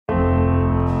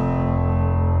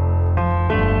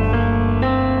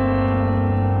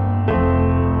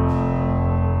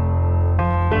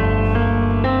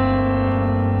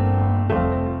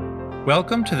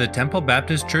Welcome to the Temple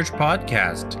Baptist Church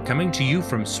podcast, coming to you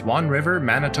from Swan River,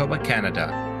 Manitoba,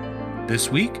 Canada. This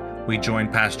week, we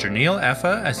join Pastor Neil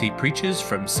Effa as he preaches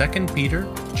from 2 Peter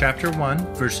chapter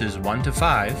 1, verses 1 to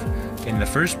 5, in the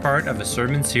first part of a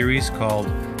sermon series called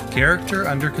Character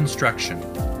Under Construction,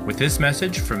 with this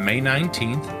message from May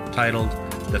 19th, titled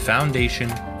The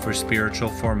Foundation for Spiritual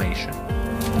Formation.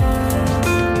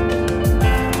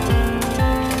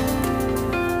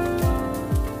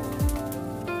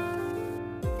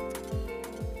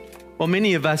 Well,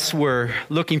 many of us were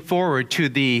looking forward to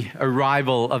the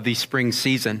arrival of the spring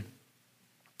season.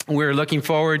 We're looking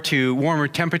forward to warmer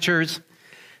temperatures,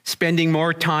 spending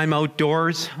more time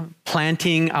outdoors,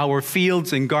 planting our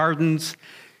fields and gardens,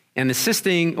 and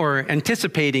assisting or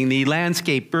anticipating the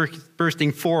landscape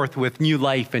bursting forth with new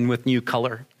life and with new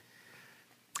color.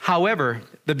 However,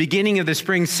 the beginning of the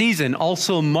spring season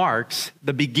also marks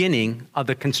the beginning of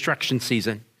the construction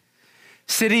season.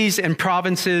 Cities and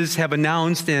provinces have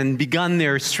announced and begun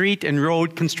their street and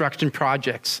road construction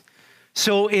projects.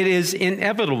 So it is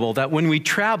inevitable that when we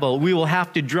travel, we will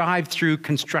have to drive through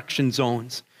construction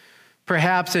zones.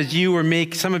 Perhaps as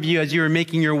some of you were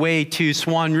making your way to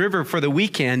Swan River for the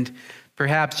weekend,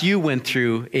 perhaps you went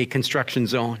through a construction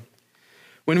zone.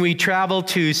 When we traveled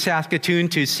to Saskatoon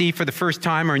to see for the first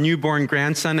time our newborn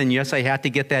grandson, and yes, I had to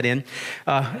get that in,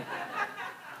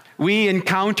 we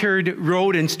encountered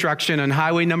road construction on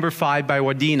Highway number 5 by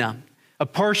Wadena. A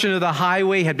portion of the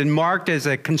highway had been marked as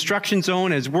a construction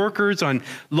zone as workers on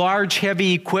large,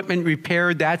 heavy equipment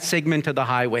repaired that segment of the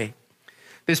highway.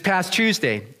 This past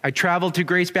Tuesday, I traveled to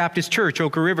Grace Baptist Church,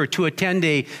 Oka River, to attend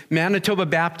a Manitoba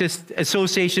Baptist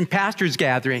Association pastors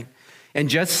gathering. And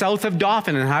just south of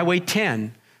Dauphin on Highway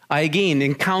 10, I again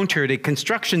encountered a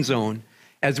construction zone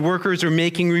as workers were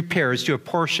making repairs to a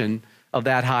portion of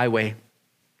that highway.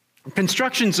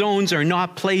 Construction zones are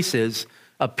not places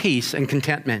of peace and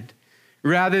contentment.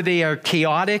 Rather, they are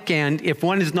chaotic and, if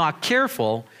one is not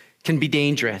careful, can be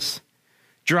dangerous.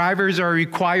 Drivers are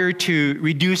required to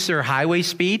reduce their highway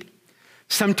speed.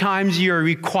 Sometimes you are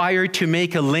required to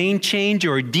make a lane change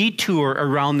or a detour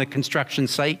around the construction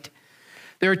site.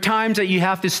 There are times that you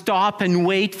have to stop and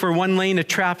wait for one lane of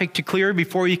traffic to clear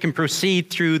before you can proceed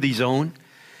through the zone.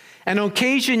 And on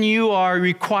occasion, you are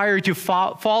required to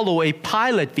follow a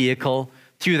pilot vehicle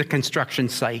through the construction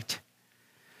site.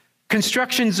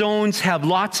 Construction zones have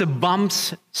lots of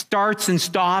bumps, starts and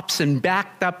stops, and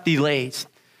backed up delays.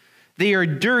 They are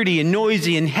dirty and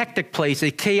noisy and hectic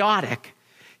places, chaotic.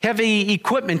 Heavy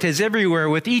equipment is everywhere,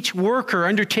 with each worker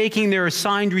undertaking their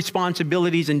assigned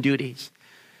responsibilities and duties.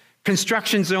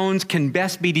 Construction zones can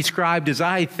best be described, as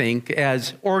I think,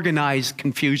 as organized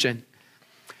confusion.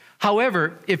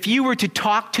 However, if you were to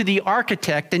talk to the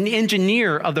architect and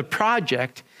engineer of the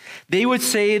project, they would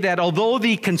say that although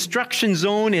the construction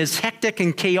zone is hectic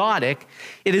and chaotic,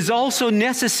 it is also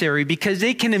necessary because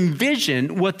they can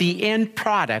envision what the end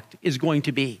product is going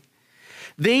to be.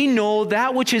 They know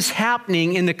that which is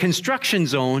happening in the construction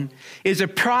zone is a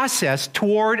process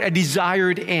toward a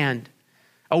desired end.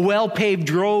 A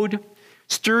well-paved road,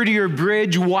 sturdier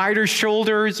bridge, wider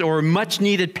shoulders, or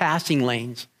much-needed passing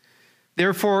lanes.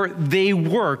 Therefore, they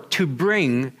work to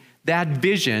bring that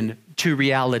vision to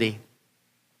reality.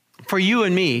 For you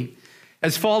and me,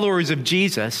 as followers of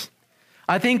Jesus,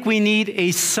 I think we need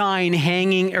a sign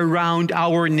hanging around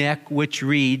our neck which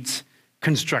reads,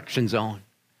 construction zone.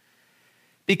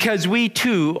 Because we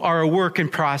too are a work in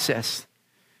process.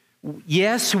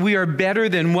 Yes, we are better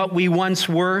than what we once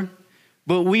were,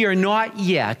 but we are not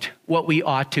yet what we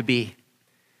ought to be.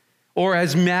 Or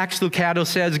as Max Lucado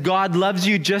says, God loves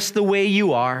you just the way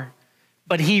you are,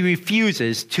 but he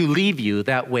refuses to leave you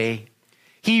that way.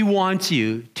 He wants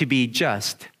you to be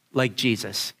just like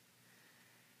Jesus.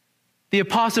 The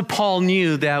Apostle Paul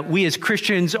knew that we as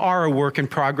Christians are a work in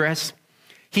progress.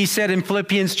 He said in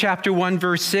Philippians chapter 1,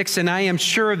 verse 6, and I am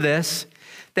sure of this,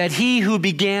 that he who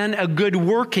began a good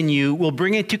work in you will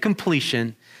bring it to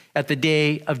completion at the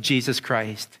day of Jesus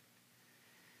Christ.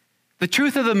 The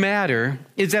truth of the matter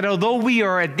is that although we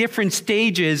are at different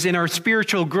stages in our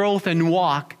spiritual growth and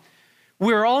walk,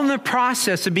 we're all in the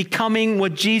process of becoming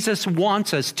what Jesus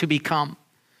wants us to become.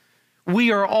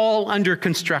 We are all under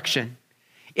construction.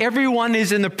 Everyone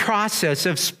is in the process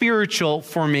of spiritual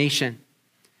formation.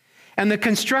 And the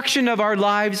construction of our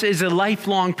lives is a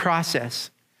lifelong process.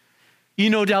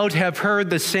 You no doubt have heard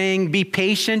the saying, be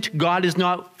patient, God is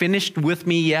not finished with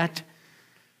me yet.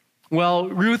 Well,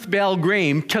 Ruth Bell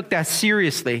Graham took that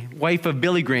seriously, wife of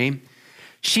Billy Graham.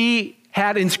 She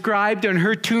had inscribed on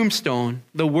her tombstone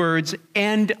the words,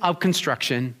 end of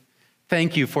construction,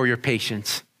 thank you for your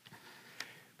patience.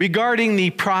 Regarding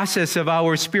the process of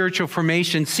our spiritual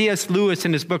formation, C.S. Lewis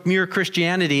in his book Mere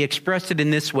Christianity expressed it in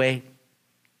this way.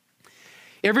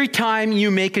 Every time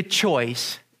you make a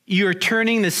choice, you're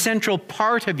turning the central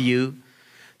part of you,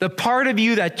 the part of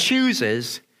you that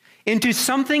chooses, into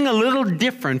something a little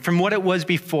different from what it was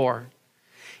before.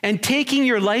 And taking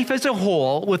your life as a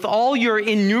whole, with all your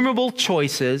innumerable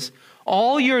choices,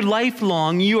 all your life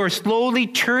long, you are slowly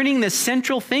turning the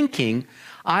central thinking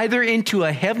either into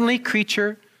a heavenly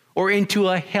creature or into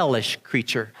a hellish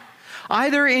creature.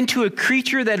 Either into a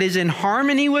creature that is in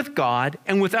harmony with God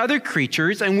and with other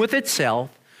creatures and with itself,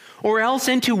 or else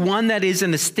into one that is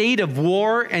in a state of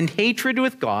war and hatred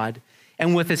with God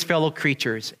and with its fellow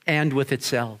creatures and with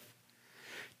itself.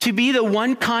 To be the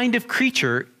one kind of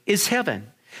creature is heaven.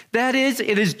 That is,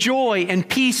 it is joy and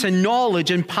peace and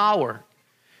knowledge and power.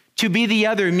 To be the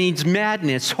other means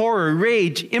madness, horror,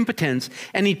 rage, impotence,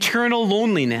 and eternal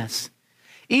loneliness.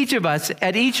 Each of us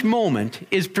at each moment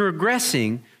is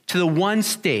progressing to the one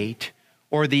state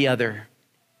or the other.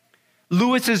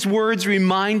 Lewis's words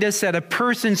remind us that a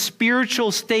person's spiritual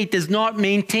state does not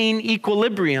maintain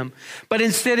equilibrium, but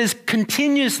instead is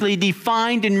continuously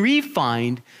defined and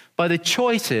refined by the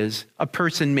choices a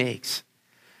person makes.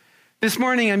 This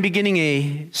morning, I'm beginning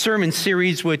a sermon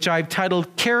series which I've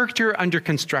titled Character Under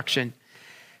Construction,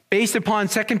 based upon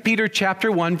 2 Peter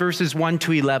chapter 1, verses 1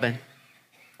 to 11.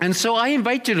 And so I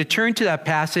invite you to turn to that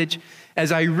passage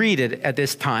as I read it at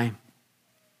this time.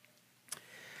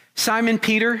 Simon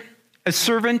Peter, a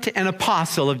servant and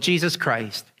apostle of Jesus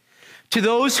Christ, to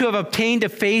those who have obtained a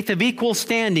faith of equal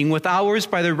standing with ours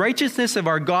by the righteousness of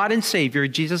our God and Savior,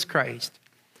 Jesus Christ.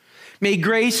 May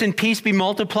grace and peace be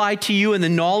multiplied to you in the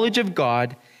knowledge of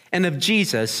God and of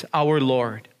Jesus our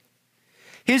Lord.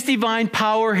 His divine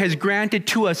power has granted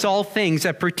to us all things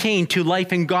that pertain to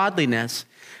life and godliness,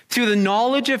 through the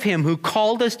knowledge of him who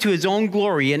called us to his own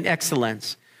glory and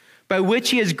excellence, by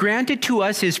which he has granted to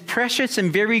us his precious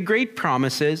and very great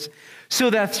promises, so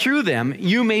that through them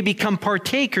you may become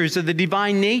partakers of the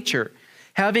divine nature,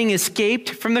 having escaped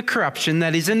from the corruption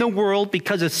that is in the world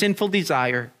because of sinful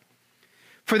desire.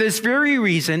 For this very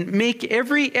reason, make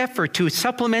every effort to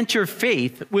supplement your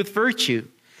faith with virtue,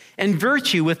 and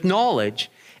virtue with knowledge,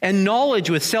 and knowledge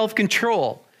with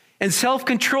self-control, and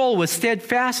self-control with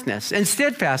steadfastness, and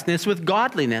steadfastness with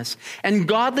godliness, and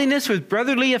godliness with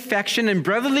brotherly affection, and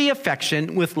brotherly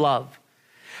affection with love.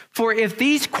 For if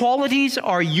these qualities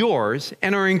are yours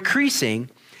and are increasing,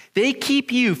 they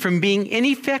keep you from being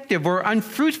ineffective or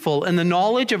unfruitful in the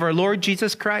knowledge of our Lord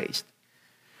Jesus Christ.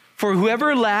 For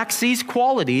whoever lacks these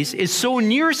qualities is so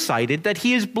nearsighted that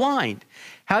he is blind,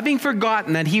 having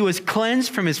forgotten that he was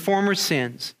cleansed from his former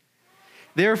sins.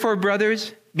 Therefore,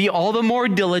 brothers, be all the more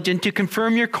diligent to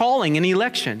confirm your calling and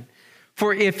election.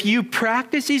 For if you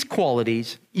practice these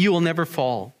qualities, you will never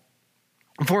fall.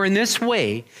 For in this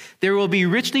way, there will be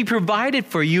richly provided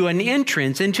for you an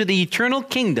entrance into the eternal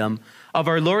kingdom of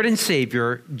our Lord and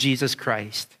Savior, Jesus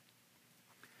Christ.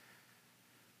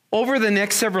 Over the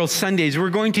next several Sundays, we're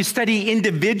going to study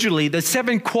individually the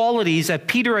 7 qualities that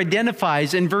Peter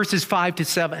identifies in verses 5 to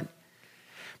 7.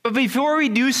 But before we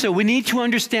do so, we need to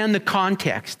understand the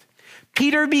context.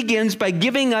 Peter begins by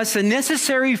giving us a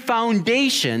necessary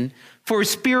foundation for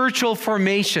spiritual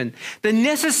formation, the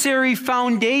necessary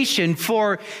foundation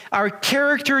for our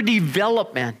character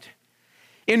development.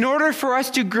 In order for us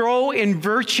to grow in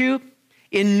virtue,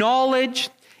 in knowledge,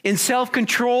 in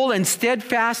self-control and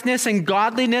steadfastness and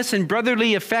godliness and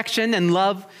brotherly affection and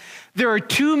love, there are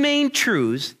 2 main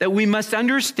truths that we must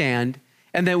understand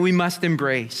and that we must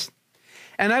embrace.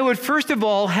 And I would first of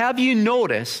all have you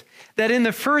notice that in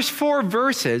the first 4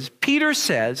 verses, Peter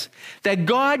says that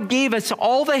God gave us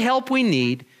all the help we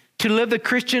need to live the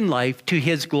Christian life to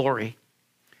his glory.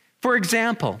 For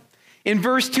example, in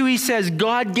verse 2, he says,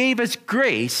 God gave us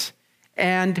grace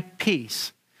and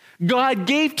peace. God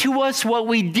gave to us what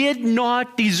we did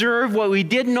not deserve, what we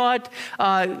did not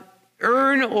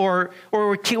earn or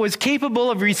was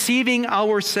capable of receiving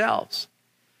ourselves.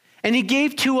 And he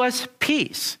gave to us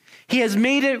peace. He has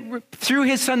made it through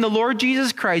his Son, the Lord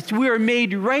Jesus Christ. We are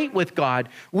made right with God.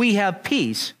 We have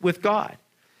peace with God.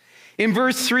 In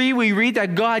verse 3, we read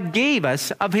that God gave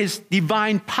us of his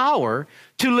divine power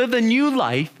to live a new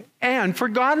life and for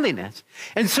godliness.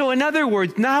 And so, in other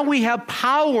words, now we have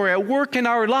power at work in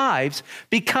our lives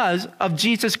because of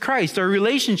Jesus Christ, our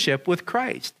relationship with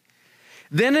Christ.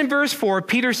 Then in verse 4,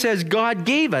 Peter says God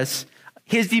gave us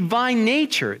his divine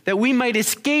nature that we might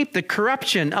escape the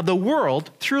corruption of the world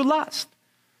through lust.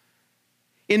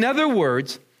 In other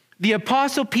words, the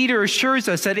Apostle Peter assures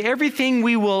us that everything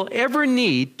we will ever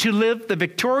need to live the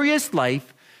victorious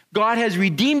life God has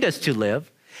redeemed us to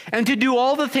live, and to do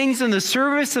all the things in the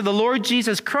service of the Lord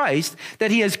Jesus Christ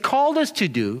that he has called us to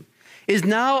do is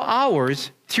now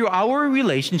ours through our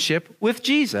relationship with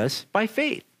Jesus by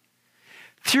faith.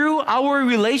 Through our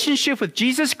relationship with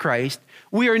Jesus Christ,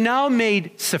 we are now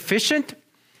made sufficient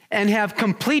and have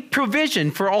complete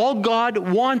provision for all God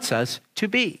wants us to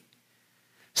be.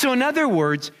 So in other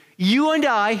words, you and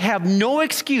I have no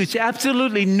excuse,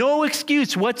 absolutely no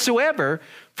excuse whatsoever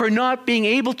for not being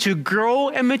able to grow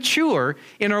and mature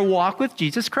in our walk with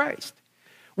Jesus Christ.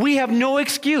 We have no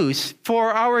excuse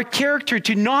for our character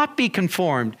to not be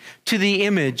conformed to the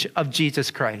image of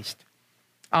Jesus Christ.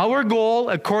 Our goal,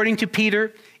 according to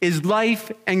Peter, is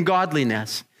life and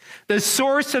godliness. The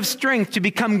source of strength to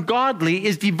become godly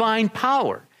is divine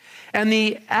power. And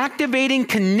the activating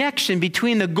connection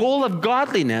between the goal of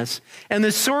godliness and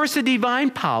the source of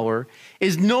divine power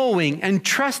is knowing and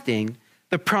trusting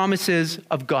the promises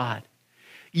of God.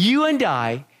 You and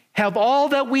I have all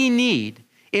that we need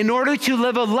in order to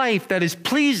live a life that is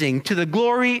pleasing to the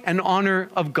glory and honor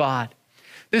of God.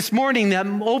 This morning, that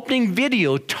opening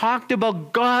video talked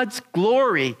about God's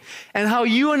glory and how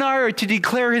you and I are to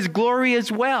declare his glory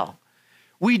as well.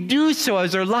 We do so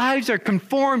as our lives are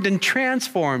conformed and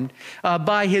transformed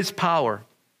by his power.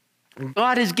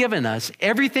 God has given us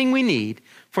everything we need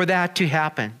for that to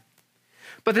happen.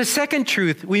 But the second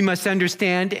truth we must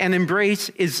understand and embrace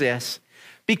is this.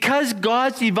 Because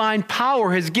God's divine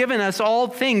power has given us all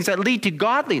things that lead to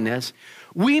godliness,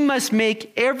 we must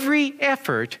make every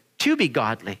effort to be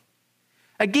godly.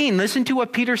 Again, listen to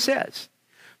what Peter says.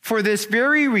 For this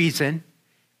very reason,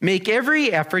 make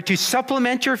every effort to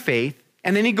supplement your faith.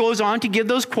 And then he goes on to give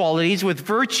those qualities with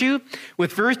virtue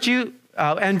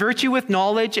with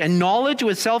knowledge, and knowledge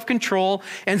with self-control,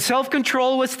 and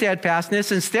self-control with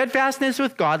steadfastness, and steadfastness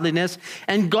with godliness,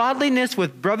 and godliness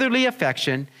with brotherly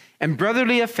affection, and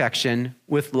brotherly affection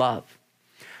with love.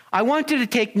 I want you to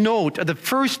take note of the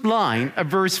first line of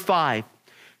verse 5.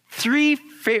 Three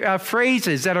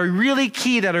phrases that are really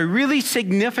key, that are really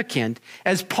significant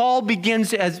as Paul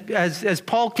begins, as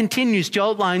Paul continues to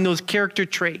outline those character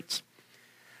traits.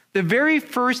 The very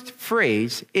first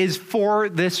phrase is for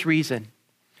this reason.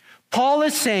 Paul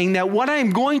is saying that what I'm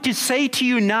going to say to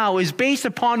you now is based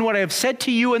upon what I have said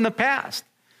to you in the past.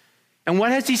 And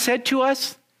what has he said to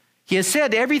us? He has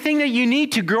said everything that you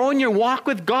need to grow in your walk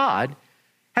with God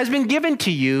has been given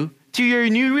to you through your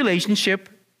new relationship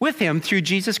with him through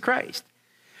Jesus Christ.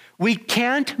 We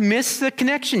can't miss the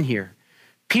connection here.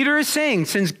 Peter is saying,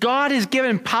 since God has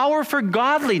given power for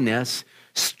godliness,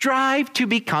 strive to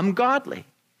become godly.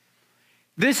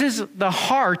 This is the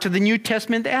heart of the New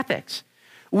Testament ethics.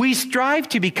 We strive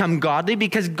to become godly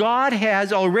because God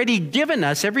has already given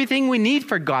us everything we need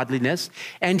for godliness,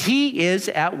 and he is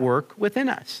at work within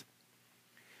us.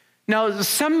 Now,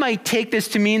 some might take this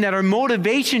to mean that our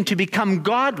motivation to become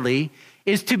godly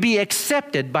is to be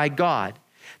accepted by God.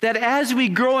 That as we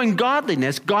grow in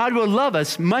godliness, God will love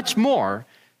us much more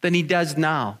than he does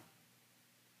now.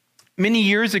 Many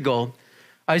years ago,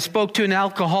 I spoke to an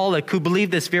alcoholic who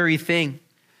believed this very thing.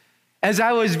 As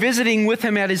I was visiting with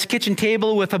him at his kitchen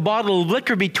table with a bottle of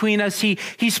liquor between us, he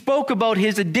spoke about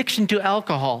his addiction to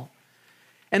alcohol.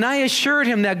 And I assured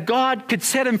him that God could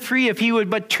set him free if he would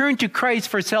but turn to Christ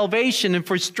for salvation and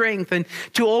for strength and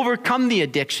to overcome the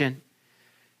addiction.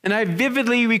 And I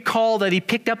vividly recall that he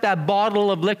picked up that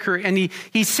bottle of liquor and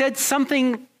he said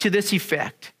something to this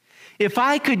effect. If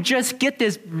I could just get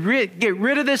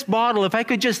rid of this bottle, if I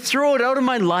could just throw it out of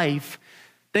my life,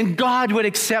 then God would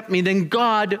accept me, then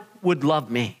God would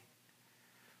love me.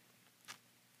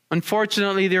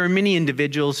 Unfortunately, there are many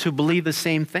individuals who believe the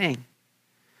same thing.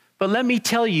 But let me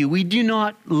tell you, we do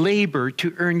not labor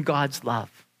to earn God's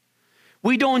love.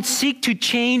 We don't seek to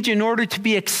change in order to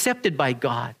be accepted by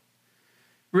God.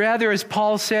 Rather, as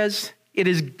Paul says, it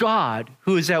is God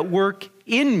who is at work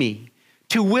in me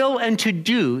to will and to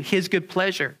do his good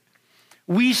pleasure.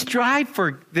 We strive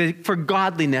for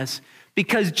godliness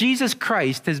because Jesus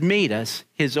Christ has made us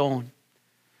his own.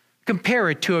 Compare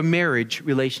it to a marriage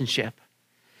relationship.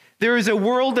 There is a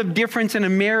world of difference in a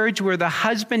marriage where the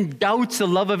husband doubts the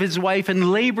love of his wife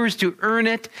and labors to earn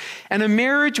it, and a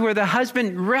marriage where the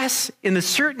husband rests in the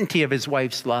certainty of his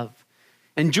wife's love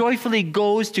and joyfully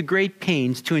goes to great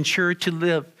pains to ensure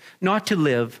not to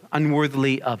live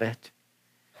unworthily of it.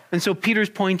 And so Peter's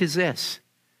point is this: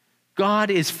 God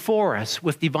is for us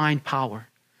with divine power.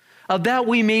 Of that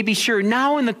we may be sure.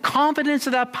 Now in the confidence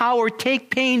of that power,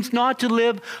 take pains not to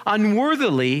live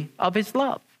unworthily of his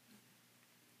love.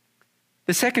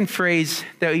 The second phrase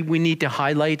that we need to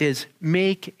highlight is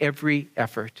make every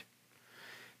effort.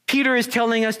 Peter is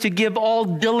telling us to give all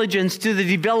diligence to the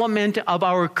development of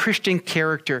our Christian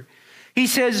character. He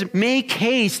says, make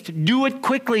haste, do it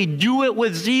quickly, do it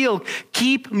with zeal,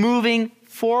 keep moving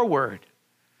forward.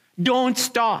 Don't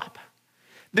stop.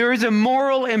 There is a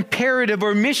moral imperative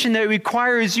or mission that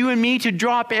requires you and me to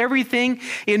drop everything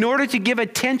in order to give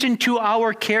attention to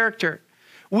our character.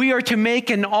 We are to make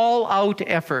an all-out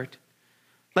effort.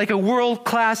 Like a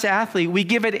world-class athlete, we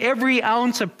give it every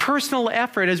ounce of personal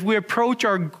effort as we approach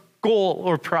our goal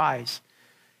or prize.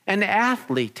 An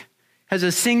athlete has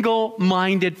a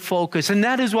single-minded focus. And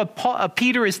that is what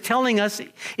Peter is telling us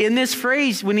in this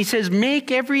phrase when he says,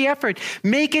 make every effort.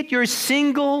 Make it your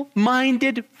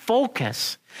single-minded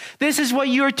focus. This is what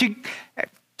you're to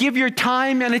give your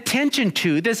time and attention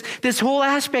to. This whole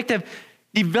aspect of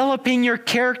developing your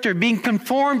character, being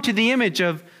conformed to the image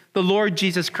of the Lord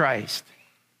Jesus Christ.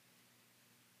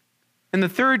 And the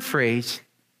third phrase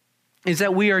is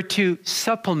that we are to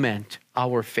supplement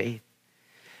our faith.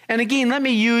 And again, let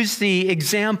me use the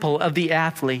example of the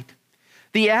athlete.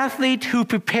 The athlete who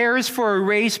prepares for a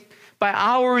race by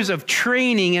hours of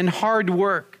training and hard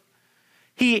work.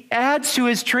 He adds to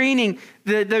his training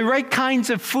the right kinds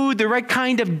of food, the right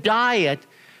kind of diet.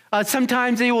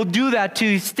 Sometimes they will do that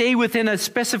to stay within a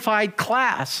specified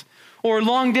class. Or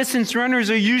long-distance runners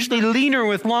are usually leaner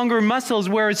with longer muscles,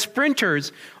 whereas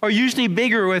sprinters are usually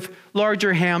bigger with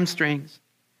larger hamstrings.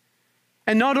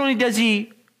 And not only does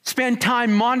he spend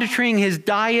time monitoring his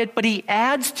diet, but he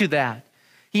adds to that.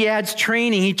 He adds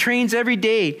training. He trains every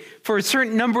day for a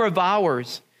certain number of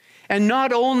hours. And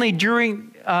not only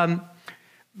during,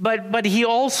 but he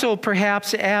also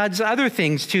perhaps adds other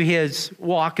things to his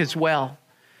walk as well,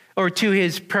 or to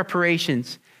his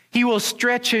preparations. He will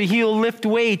stretch, he'll lift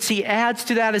weights. He adds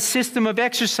to that a system of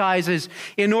exercises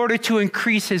in order to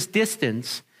increase his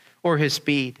distance or his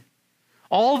speed.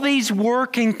 All these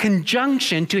work in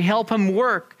conjunction to help him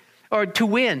work or to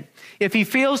win. If he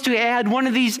fails to add one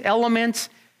of these elements,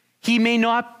 he may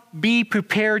not be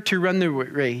prepared to run the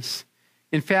race.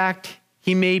 In fact,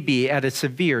 he may be at a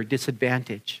severe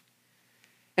disadvantage.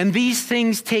 And these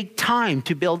things take time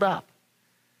to build up.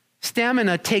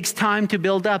 Stamina takes time to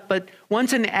build up, but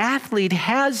once an athlete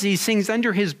has these things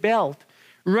under his belt,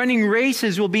 running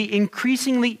races will be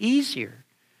increasingly easier.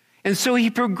 And so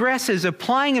he progresses,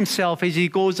 applying himself as he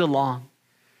goes along.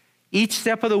 Each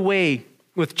step of the way,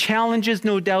 with challenges,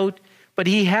 no doubt, but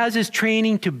he has his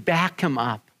training to back him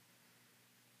up.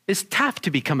 It's tough to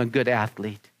become a good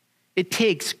athlete. It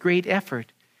takes great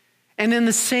effort. And in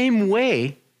the same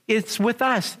way, it's with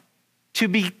us. To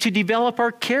develop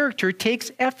our character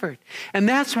takes effort. And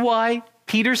that's why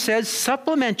Peter says,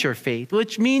 supplement your faith,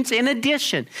 which means in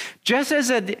addition. Just as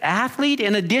an athlete,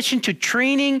 in addition to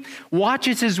training,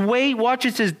 watches his weight,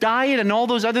 watches his diet, and all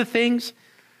those other things,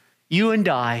 you and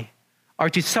I are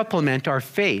to supplement our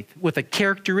faith with the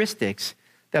characteristics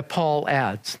that Peter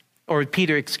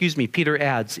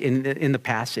adds in the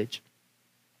passage.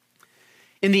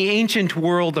 In the ancient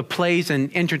world of plays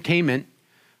and entertainment,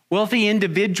 wealthy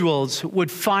individuals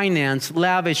would finance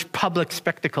lavish public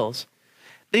spectacles.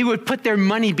 They would put their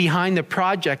money behind the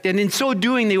project, and in so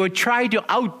doing, they would try to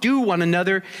outdo one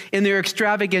another in their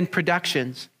extravagant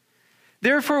productions.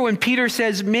 Therefore, when Peter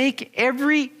says, make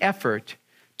every effort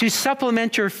to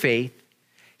supplement your faith,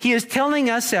 he is telling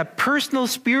us that personal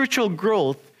spiritual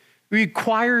growth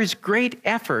requires great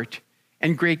effort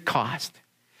and great cost.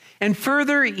 And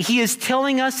further, he is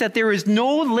telling us that there is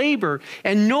no labor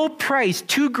and no price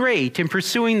too great in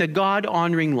pursuing the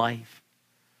God-honoring life.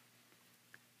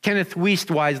 Kenneth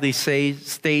Wuest wisely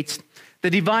states,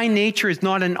 the divine nature is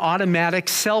not an automatic,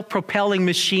 self-propelling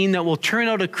machine that will turn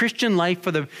out a Christian life for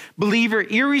the believer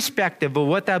irrespective of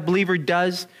what that believer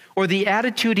does or the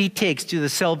attitude he takes to the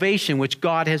salvation which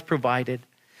God has provided.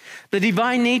 The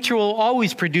divine nature will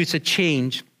always produce a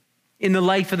change in the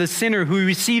life of the sinner who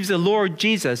receives the Lord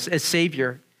Jesus as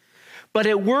Savior. But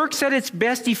it works at its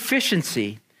best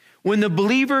efficiency when the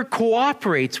believer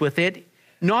cooperates with it,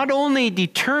 not only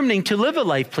determining to live a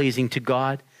life pleasing to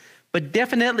God, but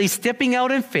definitely stepping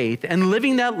out in faith and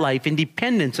living that life in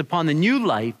dependence upon the new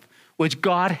life which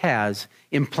God has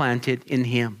implanted in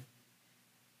him.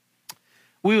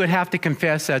 We would have to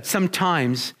confess that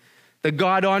sometimes the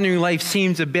God-honoring life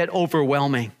seems a bit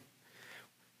overwhelming.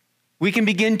 We can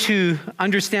begin to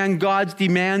understand God's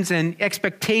demands and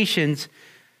expectations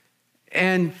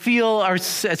and feel a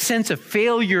sense of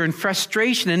failure and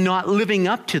frustration in not living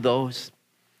up to those.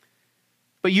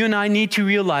 But you and I need to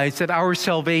realize that our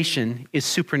salvation is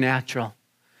supernatural.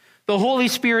 The Holy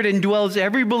Spirit indwells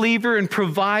every believer and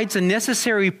provides the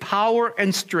necessary power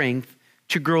and strength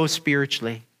to grow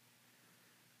spiritually.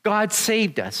 God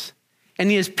saved us, and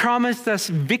he has promised us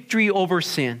victory over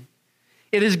sin.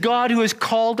 It is God who has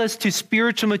called us to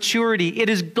spiritual maturity. It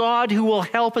is God who will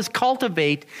help us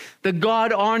cultivate the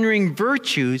God-honoring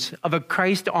virtues of a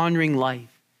Christ-honoring life.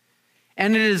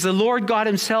 And it is the Lord God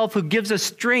himself who gives us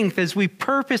strength as we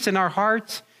purpose in our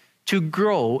hearts to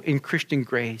grow in Christian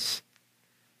grace.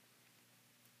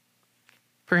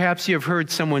 Perhaps you have heard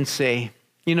someone say,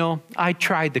 I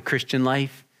tried the Christian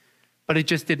life, but it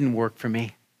just didn't work for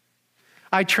me.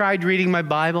 I tried reading my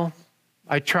Bible.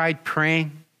 I tried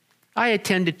praying. I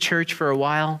attended church for a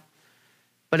while,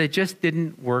 but it just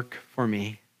didn't work for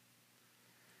me.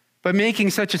 By making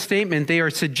such a statement, they are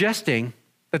suggesting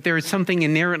that there is something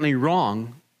inherently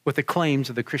wrong with the claims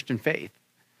of the Christian faith.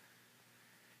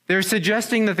 They're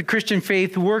suggesting that the Christian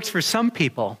faith works for some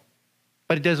people,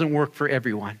 but it doesn't work for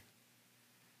everyone.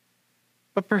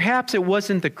 But perhaps it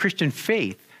wasn't the Christian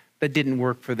faith that didn't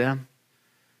work for them,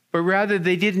 but rather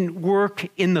they didn't work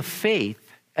in the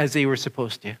faith as they were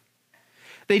supposed to.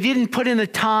 They didn't put in the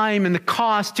time and the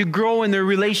cost to grow in their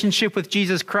relationship with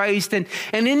Jesus Christ. And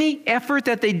any effort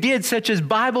that they did, such as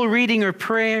Bible reading or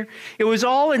prayer, it was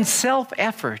all in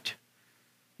self-effort,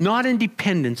 not in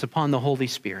dependence upon the Holy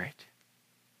Spirit.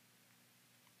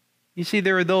 You see,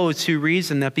 there are those who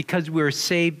reason that because we are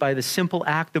saved by the simple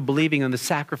act of believing on the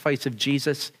sacrifice of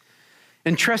Jesus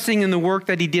and trusting in the work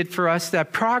that he did for us,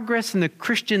 that progress in the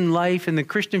Christian life and the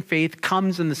Christian faith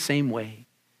comes in the same way.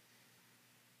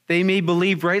 They may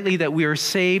believe rightly that we are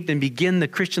saved and begin the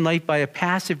Christian life by a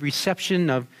passive reception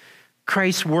of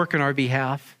Christ's work on our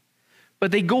behalf.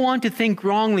 But they go on to think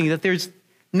wrongly that there's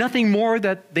nothing more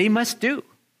that they must do,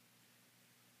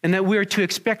 and that we are to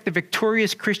expect the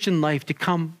victorious Christian life to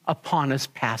come upon us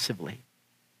passively.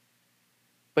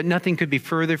 But nothing could be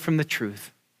further from the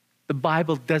truth. The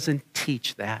Bible doesn't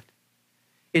teach that.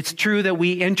 It's true that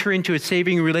we enter into a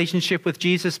saving relationship with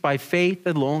Jesus by faith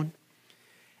alone.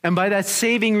 And by that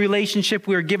saving relationship,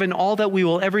 we are given all that we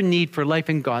will ever need for life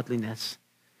and godliness.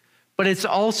 But it's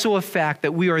also a fact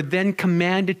that we are then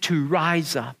commanded to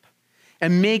rise up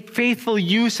and make faithful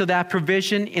use of that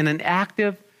provision in an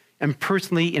active and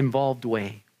personally involved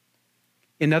way.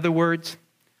 In other words,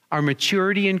 our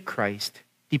maturity in Christ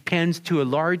depends to a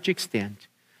large extent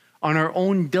on our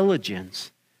own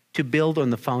diligence to build on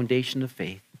the foundation of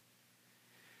faith.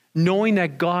 Knowing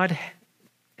that God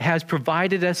has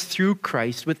provided us through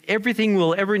Christ with everything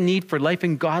we'll ever need for life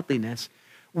and godliness,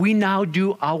 we now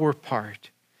do our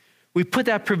part. We put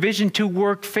that provision to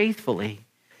work faithfully,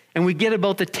 and we get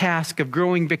about the task of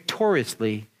growing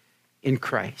victoriously in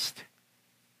Christ.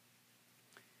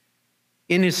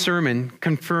 In his sermon,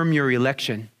 Confirm Your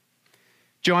Election,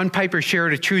 John Piper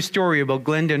shared a true story about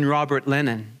Glenda and Robert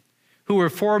Lennon, who were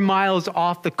 4 miles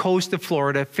off the coast of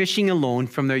Florida fishing alone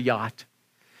from their yacht.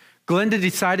 Glenda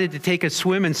decided to take a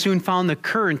swim and soon found the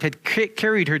current had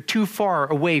carried her too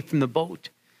far away from the boat.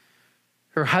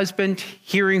 Her husband,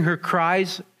 hearing her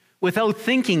cries, without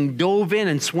thinking, dove in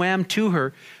and swam to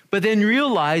her, but then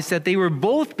realized that they were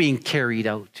both being carried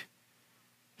out.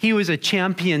 He was a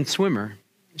champion swimmer.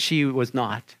 She was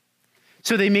not.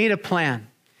 So they made a plan.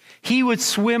 He would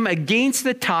swim against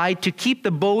the tide to keep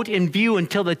the boat in view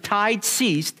until the tide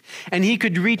ceased and he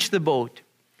could reach the boat.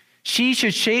 She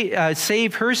should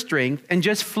save her strength and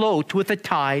just float with the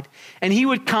tide, and he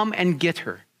would come and get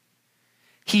her.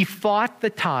 He fought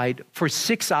the tide for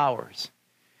 6 hours.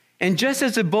 And just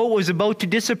as the boat was about to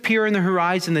disappear on the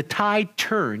horizon, the tide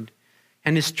turned,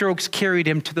 and his strokes carried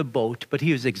him to the boat, but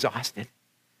he was exhausted.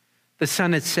 The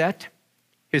sun had set.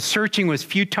 His searching was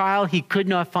futile. He could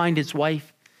not find his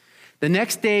wife. The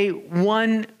next day,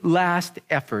 one last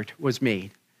effort was made.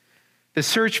 The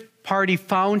search party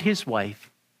found his wife,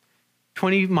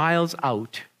 20 miles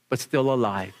out, but still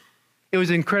alive. It was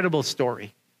an incredible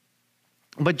story.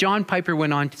 But John Piper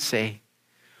went on to say,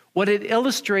 what it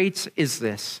illustrates is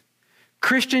this: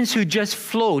 Christians who just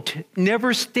float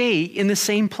never stay in the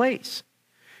same place.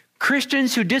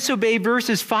 Christians who disobey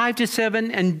verses 5 to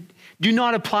 7 and do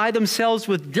not apply themselves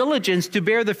with diligence to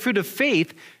bear the fruit of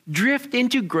faith drift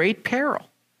into great peril.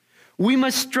 We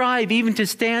must strive even to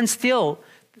stand still.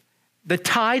 The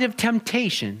tide of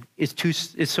temptation is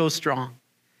so strong.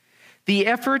 The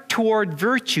effort toward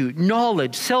virtue,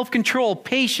 knowledge, self-control,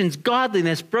 patience,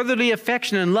 godliness, brotherly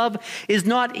affection, and love is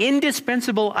not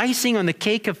indispensable icing on the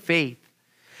cake of faith.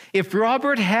 If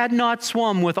Robert had not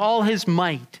swum with all his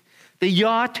might, the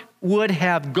yacht would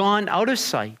have gone out of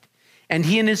sight, and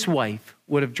he and his wife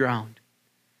would have drowned.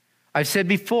 I've said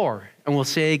before, and will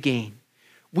say again,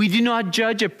 we do not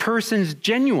judge a person's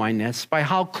genuineness by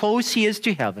how close he is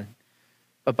to heaven,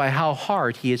 but by how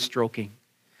hard he is stroking.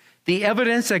 The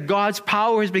evidence that God's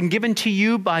power has been given to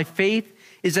you by faith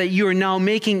is that you are now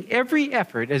making every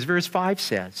effort, as verse 5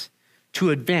 says,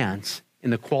 to advance in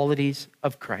the qualities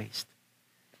of Christ.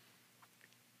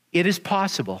 It is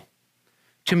possible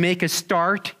to make a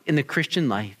start in the Christian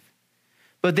life,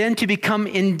 but then to become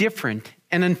indifferent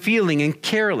and unfeeling and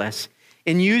careless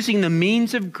in using the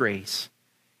means of grace,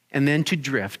 and then to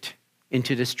drift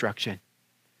into destruction.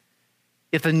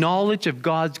 If the knowledge of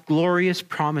God's glorious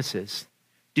promises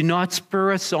do not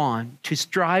spur us on to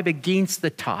strive against the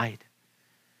tide,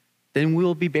 then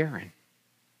we'll be barren.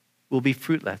 We'll be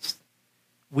fruitless.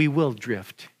 We will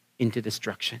drift into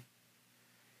destruction.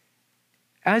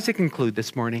 As I conclude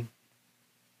this morning,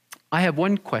 I have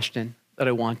one question that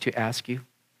I want to ask you.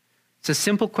 It's a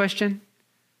simple question,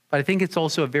 but I think it's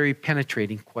also a very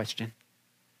penetrating question.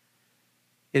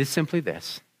 It is simply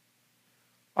this: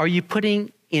 are you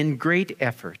putting in great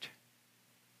effort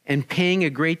and paying a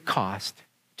great cost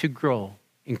to grow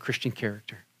in Christian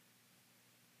character?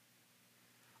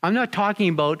 I'm not talking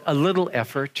about a little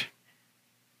effort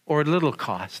or a little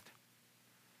cost.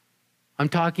 I'm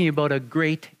talking about a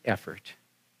great effort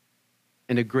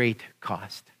and a great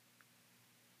cost.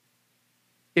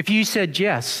 If you said,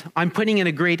 yes, I'm putting in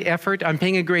a great effort, I'm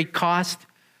paying a great cost,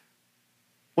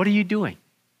 what are you doing?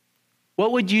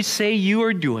 What would you say you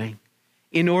are doing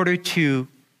in order to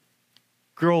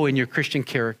grow in your Christian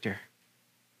character?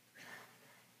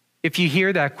 If you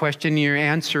hear that question, your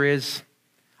answer is,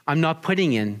 I'm not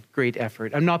putting in great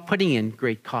effort. I'm not putting in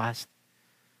great cost.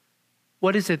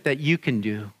 What is it that you can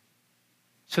do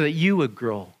so that you would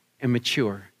grow and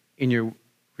mature in your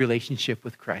relationship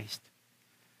with Christ?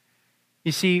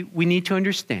 You see, we need to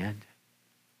understand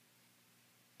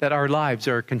that our lives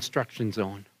are a construction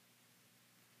zone.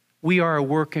 We are a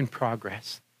work in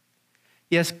progress.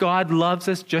 Yes, God loves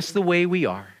us just the way we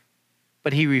are,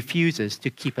 but He refuses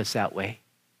to keep us that way.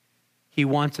 He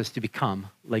wants us to become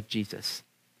like Jesus.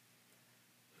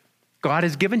 God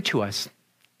has given to us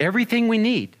everything we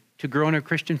need to grow in our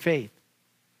Christian faith.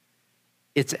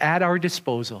 It's at our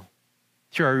disposal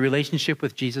through our relationship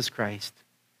with Jesus Christ.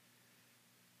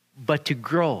 But to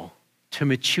grow, to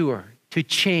mature, to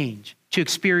change, to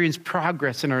experience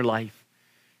progress in our life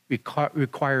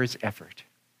requires effort.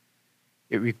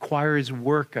 It requires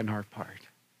work on our part.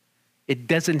 It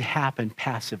doesn't happen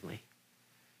passively.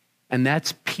 And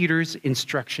that's Peter's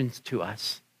instructions to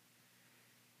us.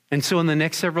 And so in the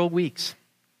next several weeks,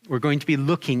 we're going to be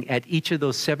looking at each of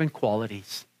those 7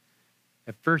 qualities,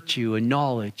 at virtue and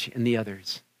knowledge and the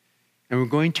others. And we're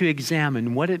going to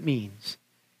examine what it means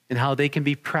and how they can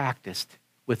be practiced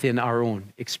within our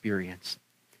own experience.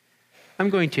 I'm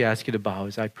going to ask you to bow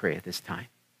as I pray at this time.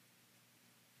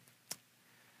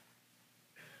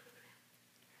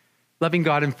 Loving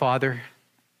God and Father,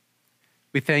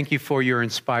 we thank you for your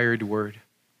inspired word.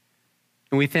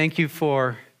 And we thank you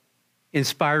for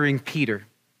inspiring Peter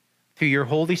through your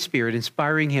Holy Spirit,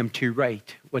 inspiring him to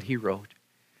write what he wrote,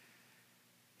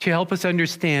 to help us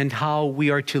understand how we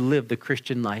are to live the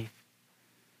Christian life,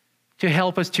 to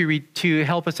help us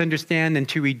help us understand and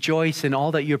to rejoice in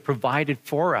all that you have provided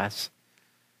for us,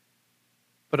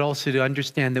 but also to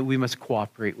understand that we must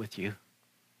cooperate with you.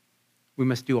 We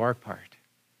must do our part.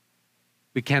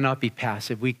 We cannot be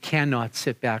passive. We cannot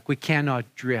sit back. We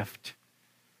cannot drift.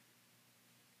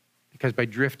 Because by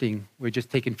drifting, we're just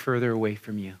taken further away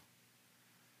from you.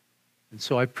 And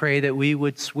so I pray that we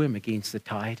would swim against the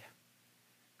tide.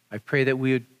 I pray that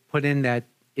we would put in that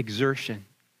exertion,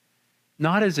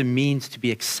 not as a means to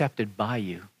be accepted by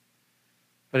you,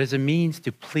 but as a means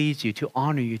to please you, to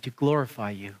honor you, to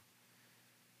glorify you,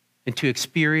 and to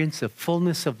experience the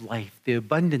fullness of life, the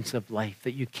abundance of life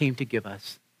that you came to give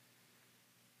us,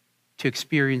 to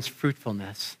experience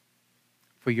fruitfulness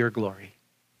for your glory.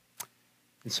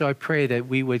 And so I pray that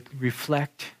we would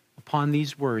reflect upon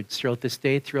these words throughout this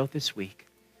day, throughout this week,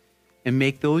 and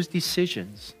make those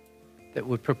decisions that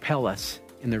would propel us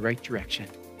in the right direction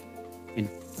and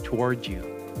toward you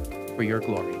for your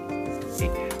glory.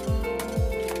 Amen.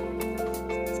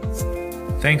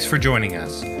 Thanks for joining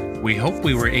us. We hope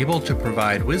we were able to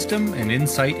provide wisdom and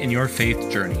insight in your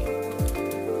faith journey.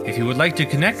 If you would like to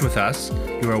connect with us,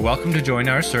 you are welcome to join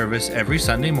our service every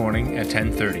Sunday morning at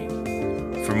 10:30.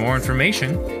 For more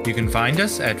information, you can find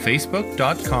us at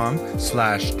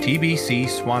facebook.com/TBC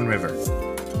Swan River.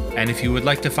 And if you would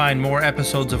like to find more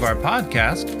episodes of our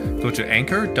podcast, go to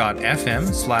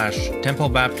anchor.fm/Temple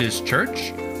Baptist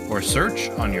Church or search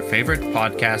on your favorite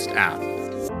podcast app.